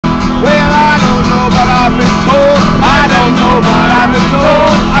told. I don't know, but I've been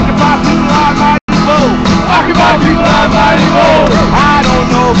told. I can buy people on mighty bold. I can buy people on mighty bold. I don't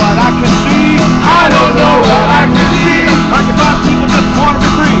know, but I can see. I don't know, but I can see. I can buy people just want to be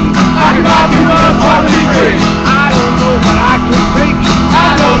free. I can buy people just want to be free. I don't know, but I can think. I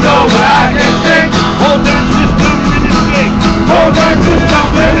don't know, but I can think. Hold on to this number in this thing. Hold on to this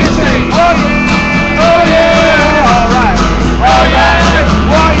number in this thing. Oh yeah, oh yeah, all right. Oh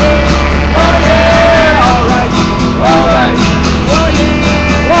yeah, oh yeah, oh yeah, all right, all right. Oh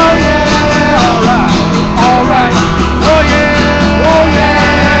yeah, oh yeah, all right, all right. Oh yeah,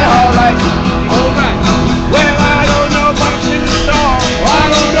 all right, all right. Well, I don't know, but I'm singing the song. I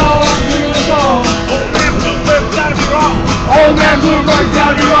don't know, I'm singing the song. Old man Bluebird's gotta be wrong. Old man Bluebird's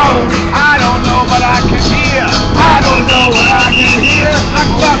gotta be wrong. I don't know, but I can hear. I don't know, but I can hear. I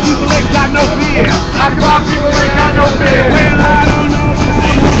can buy people ain't got no fear. I can buy people ain't got no fear. Well, I don't know, but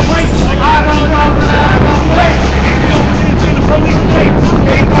I don't wait. I don't know, but I don't wait. Ain't no sense in the police state.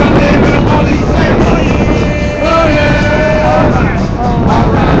 Ain't no live in the police state. Oh yeah, oh yeah, all right, all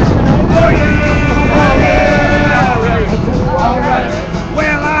right. Oh yeah, oh yeah, all right, all right.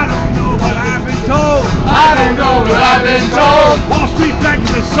 Well, I don't know, but I've been told. I don't know, but I've been told. Wall Street Bank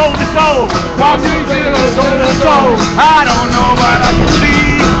is soul to soul. Wall Street Bank is soul to soul. I don't know, but I can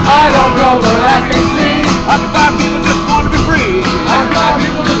see. I don't know, but I can see. I can buy people just want to be free. I can buy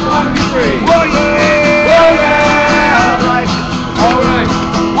people just want to be free. Oh yeah, oh yeah, all right, all right.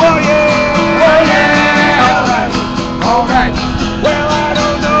 Oh yeah, oh yeah, all right, all right. Well, I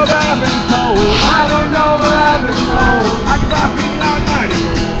don't know, but I've been told. I don't know, but I've been told. I can buy people out mighty.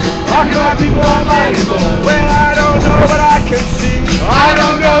 I can buy people out mighty. Well, I don't know, but I can see. I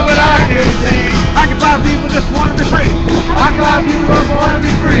don't know, but I can see. I can buy people just want to be free. I can buy people just want to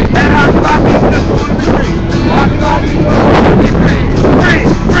be free. And I can buy people just want to be free. I can buy people just want to be free. Free,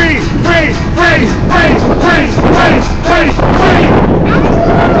 free, free, free, free, free, free, free, free.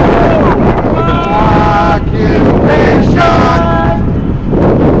 Occupation.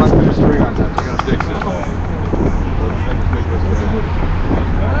 Must be a string on that. I gotta fix it.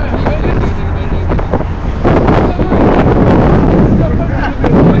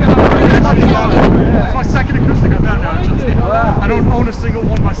 It's my second acoustic I've got now. I don't own a single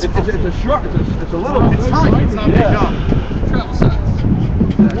one myself. It's a short, it's a little, It's tiny, it's not big enough. Travel size.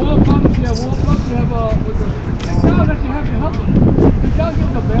 Well, probably, yeah, we'll probably have the cow that you have to help them. The cow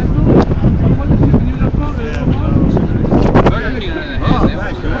gets a bathroom. What is it? You know, Burger King has it.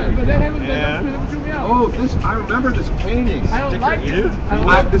 but they haven't been me out. oh, this, I remember this painting. I don't like You do? it. I don't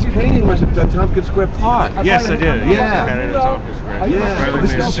like This painting was at the Tompkins Square Park. Yes, I did. Yeah. Yeah.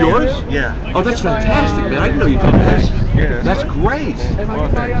 This is yours? Yeah. Oh, that's fantastic, man. I didn't know you did this. Yeah. That's great.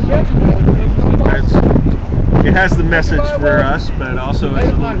 It has the message for us, but also it's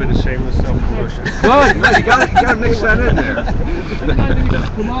a little bit of shameless self-promotion. Good. No, you gotta mix that in there.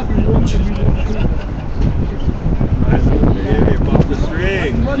 Yeah, above the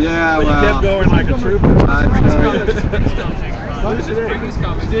string. Yeah, But you well. kept going like a trooper.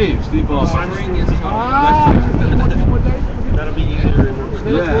 Steve Ballmer. Spring is coming. That'll be easier to remember.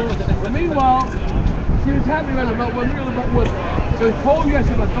 Yeah. Meanwhile, see what's happening right about what we're about what it was cold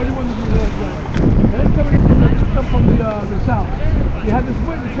yesterday, about 31 degrees last night. And it's coming from the south. You have this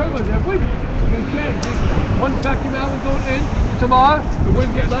wind, the turbulence, that wind. It's going to change. One vacuum out is going in, tomorrow the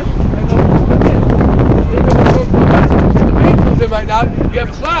wind gets less, and the wind comes in. The rain comes in right now, you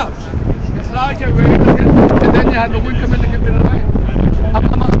have clouds. The clouds get rain, and then you have the wind come in to get rid of the rain.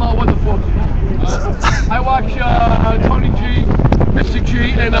 I'm all wonderful. I watch Tony G, Mr. G,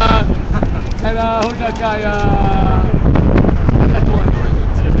 and who's that guy? That's the one.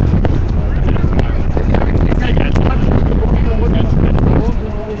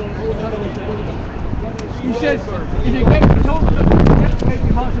 He says, if you get told to get to make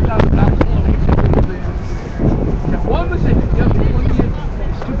your monster down the back, one mistake, you have 20 years,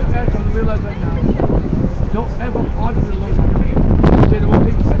 stupid assholes realize right now, don't ever argue with a local. Say they won't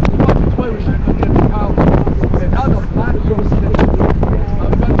take the toy with you and get the power. And now the black girls say,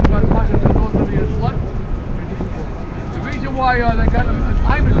 I'm going to my pocket and going to be a slut. The reason why they got an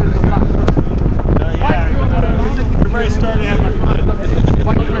Irish is a black girl. Everybody's starting to have fun.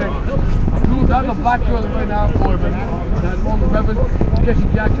 White girl. That's a black girl right now, boy, but that's all the Reverend Jesse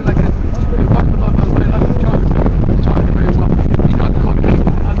Jackson, like this. They fucked him up and they left the charge. He's talking very well. He got cooked.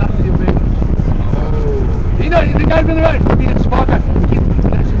 I'm not the baby. Oh. He knows, the guy's really right. He's a smart guy.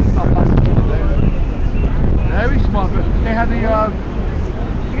 He's not black. Very smart. They have the,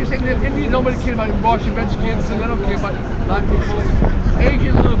 you can say that Indians nobody cares about Russian Redskins, and they don't care about black people.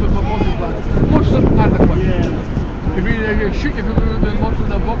 Asians a little bit, but most of black. Most of them not the question. If you shoot, if you most of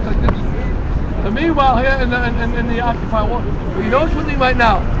the books like this. To me, meanwhile, here in the occupied war, you notice one thing right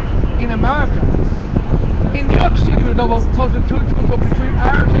now, in America, in New York City, there's about close to between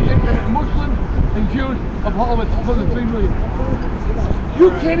Arabs and Muslims and Jews of over close to 3 million.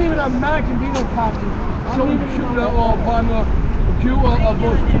 You can't even imagine being a pastor, someone shooting or bomb a Jew or a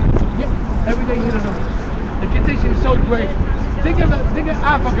Muslim. Every day hit another. The condition is so great. Think of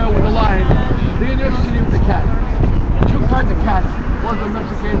Africa with a lion. Think of New York City with the cat. Two kinds of cats. One's a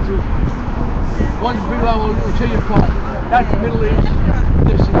Mexican too. One's a big one will tear you apart. That's the Middle East.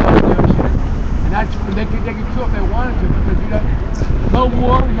 This is New York City. And that's they can kill if they wanted to, because you got no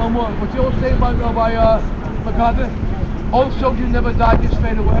war, no more. What's the old saying by MacArthur? Old soldiers never die, just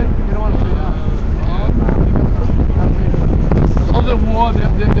fade away. You don't want to say that. Other war, they're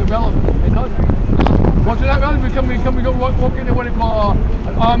relevant. They know that. Once they're not relevant, we go walk into what they call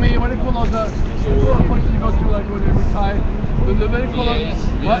an army, what they call those places you go to like when they retire. What do they call it?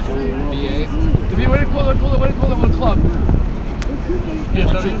 What? BA. What do they call it? What club?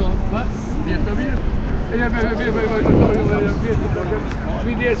 What?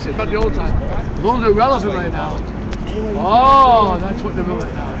 BDS about the old time. Those are relevant right now. Oh, that's what they're doing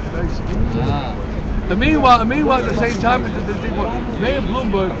right now. The meanwhile, at the same time, Mayor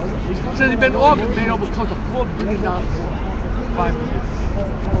Bloomberg says he's been made over close to $4 billion. 5 million.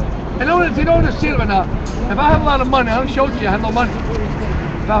 And they don't understand right now. If I have a lot of money, I don't show it to you, I have no money.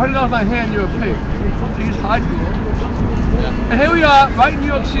 If I hold it out of my hand, you're a pig. So you just hide me. And here we are, right in New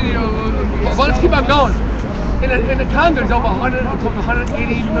York City. Well, let's keep on going. In the Congress, over 180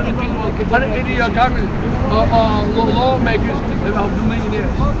 million people, 180 government lawmakers, and the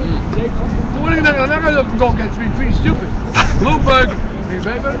millionaires. So what are they going to do? They're not going to go against me. Pretty stupid. Bloomberg, he's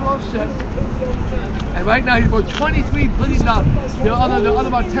very, very well set. And right now he's worth $23 billion. There are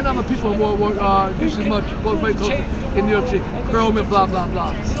about 10 other people who are just as much, in New York City. Perlman, blah, blah,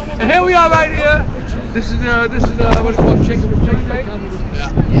 blah. And here we are right here. This is what it's called, Chase Bank.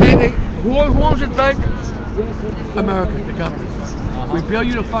 Yeah. Who owns this bank? America, the government. We bail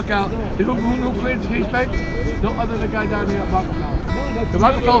you the fuck out. Who created Chase Bank? No other than the guy down here at Rockefeller. The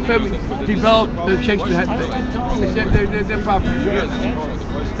Rockefeller family developed the Chase Manhattan Bank. They're property.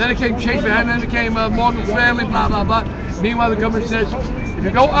 Then it came Chase Manhattan, then it came Morgan Stanley, blah, blah, blah. Meanwhile, the government says, if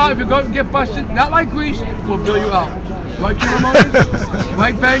you go out, if you go and get busted, not like Greece, we'll bail you out. Right,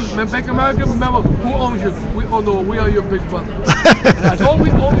 right, Bank America, remember, who owns you? We are your big brother. And that's all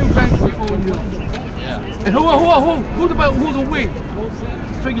we own you, banks, we own you. And who's the we?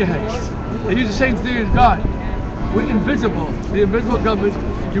 Figureheads. They use the same thing as God. We're invisible. The invisible government.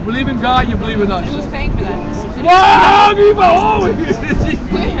 You believe in God, you believe in us. Who's paying for that? Wow!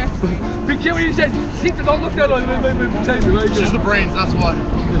 Be careful what you said. Don't look that on. It's just the brains, that's what.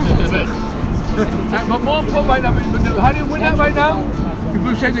 But more important right now, how do you win that right now?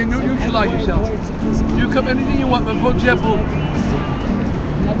 You say they neutralize yourself. You come anything you want, but for example,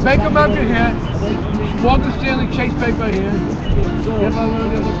 Bank of America here, Morgan Stanley, Chase Bank right here, you have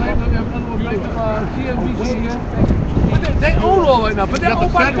CNBC here. They own all right now, but they're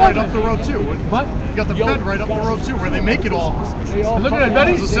owned by the Fed right up the road too. What? You got the Fed right up the road too, where they make it all. Look at that,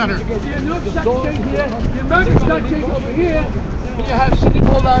 ready? The center. The New York Stock Exchange here, the American Stock Exchange over here, and you have City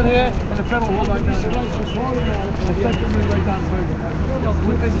Hall down here, and the Federal Hall right down there. Right down there.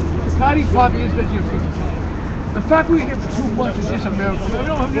 The Cardi Party is that you the fact we here for 2 months is just a miracle. We don't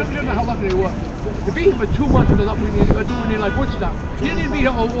know how lucky they were. To be here for 2 months is enough. We need like Woodstock. You need to be here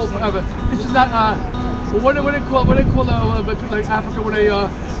all forever. This is not what they call like Africa when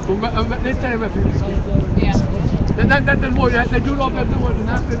they say refugees. Yeah. That's more. They do it all better than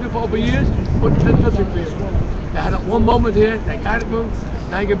Africa for over years. But that's nothing for you. They had one moment here. They got it moved.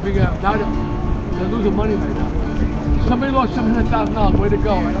 Now you can figure out. Now they're losing money right now. Somebody lost $700,000. Way to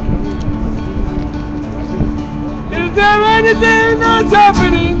go. Right? Is there anything that's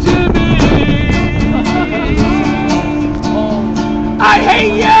happening to me? I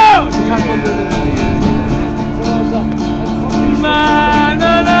hate you! Na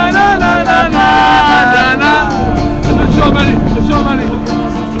na na na na na na na. There's so many.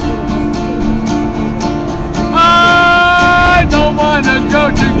 I don't wanna go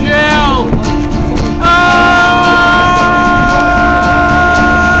to jail.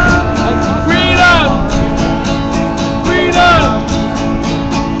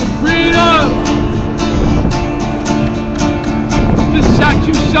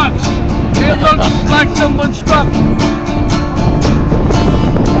 Sucks. It looks like someone struck.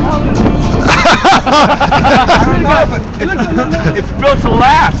 It's built to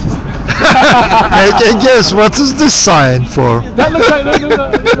last. Make a guess. What is this sign for? That looks like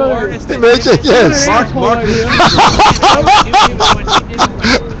Make a guess. Mark.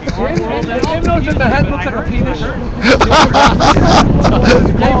 looks at the head, looks like a penis.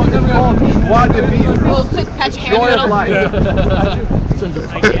 Joie de vivre. Little quick patch of hair in Joy the of middle. life.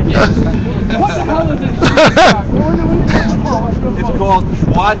 What the hell is this? It's called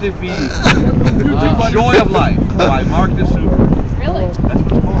Joie de vivre. Joy of life by Mark de Souza. Really?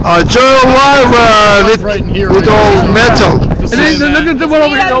 Joy of Life with all metal. And then look at the one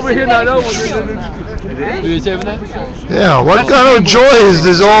over here now. No. Yeah, what kind of joy is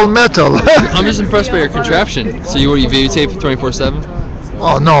this all metal? I'm just impressed by your contraption. So you videotape 24/7?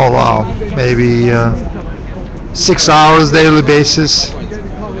 Oh no, wow, maybe 6 hours daily basis.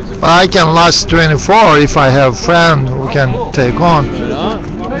 But I can last 24 if I have friend who can take on.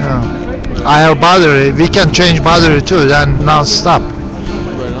 Yeah. I have battery. We can change battery too. Then non-stop.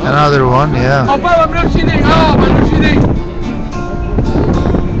 Another one, yeah. Oh, Bob, I'm not cheating. Oh, I'm not cheating.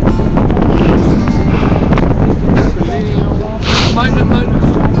 Mind.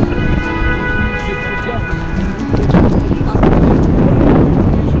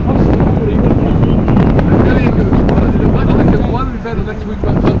 Next week,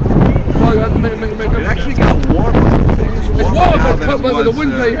 sorry, I have to make up. Actually got warmer. It's warm, but the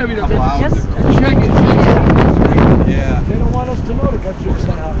wind's very heavy. Check it. Yeah. They don't want us to know to get you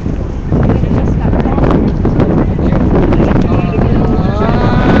sent out.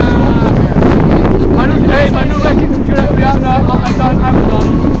 My new record computer will be out now on Amazon.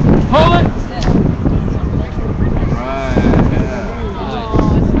 Hold it!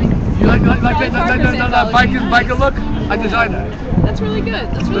 You like that biker look? I designed that. That's really good.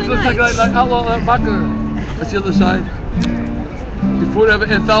 That's really This looks nice. like outlaw biker. That's the other side. Before they have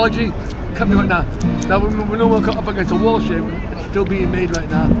an anthology, coming right now. Now we know we'll come up against a wall shape. It's still being made right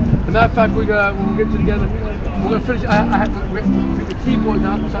now. As a matter of fact, when we get together, we're gonna finish. I have to get the keyboard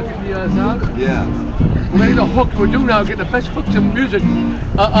now so I can the sound. Yeah. We're gonna get the hooks. We're doing now, getting the best hooks in music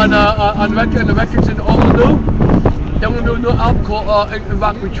on the records and all we do. Then we're gonna do a new album called In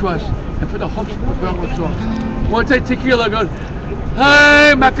Rock We Trust and put the hooks around the songs. We're gonna take tequila and go,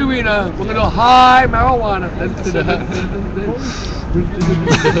 hey Macarena. We're gonna go, hi marijuana.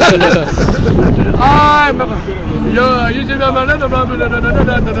 Hi, you should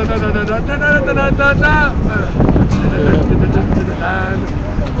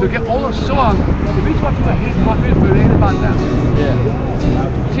to get all the songs. If each one people hate fucking, but it ain't about them.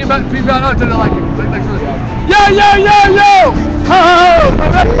 Yeah. See about people out there like it. Yo! Ho!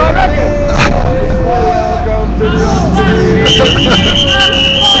 My record! Welcome to the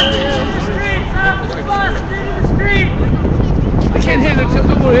I can't hear the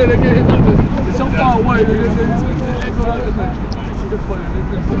people here. They can't hear it's so far away.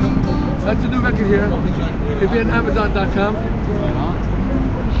 That's the new record here. If you're on Amazon.com.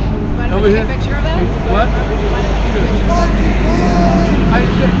 Want to take a picture of that? What?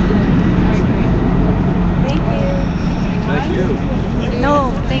 Thank you. No,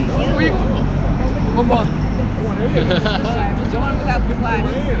 thank you. One more. The one without the flash.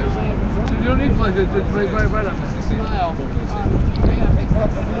 You don't need flash. It's right up.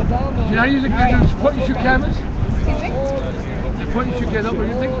 See how you use point and shoot cameras? Excuse me? Point and shoot cameras. What do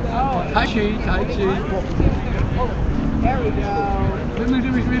you think? Tai Chi. There we go. Let me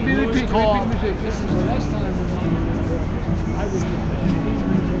repeat.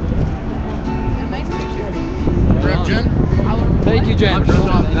 Nice picture. Grab Jen. Thank you, Jen.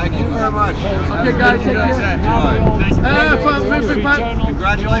 Thank you very much. Okay, guys, take care.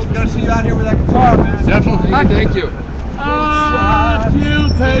 Congratulations. Gonna see you out here with that guitar, man. Definitely. Thank you. Occupation.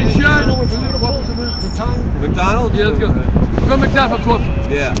 McDonald's? Yeah, let's go. Go McDonald's for coffee.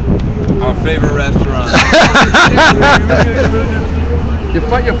 Yeah. Our favorite restaurant. You're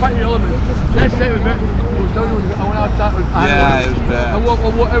fighting your elements. That statement, man. I went outside. Yeah, it was bad. I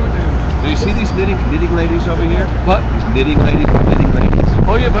wore everything. Do you see these knitting ladies over here? What? These knitting ladies.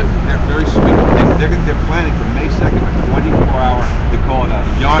 Oh yeah, but They're very sweet. They're planning for May 2nd, a 24-hour, they call it a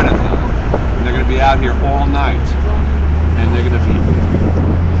yarn-a-thon. And they're going to be out here all night. And they're going to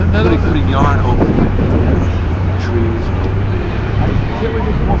be putting yarn over the trees.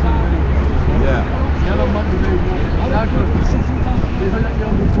 Yeah.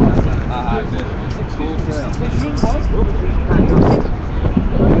 Cool.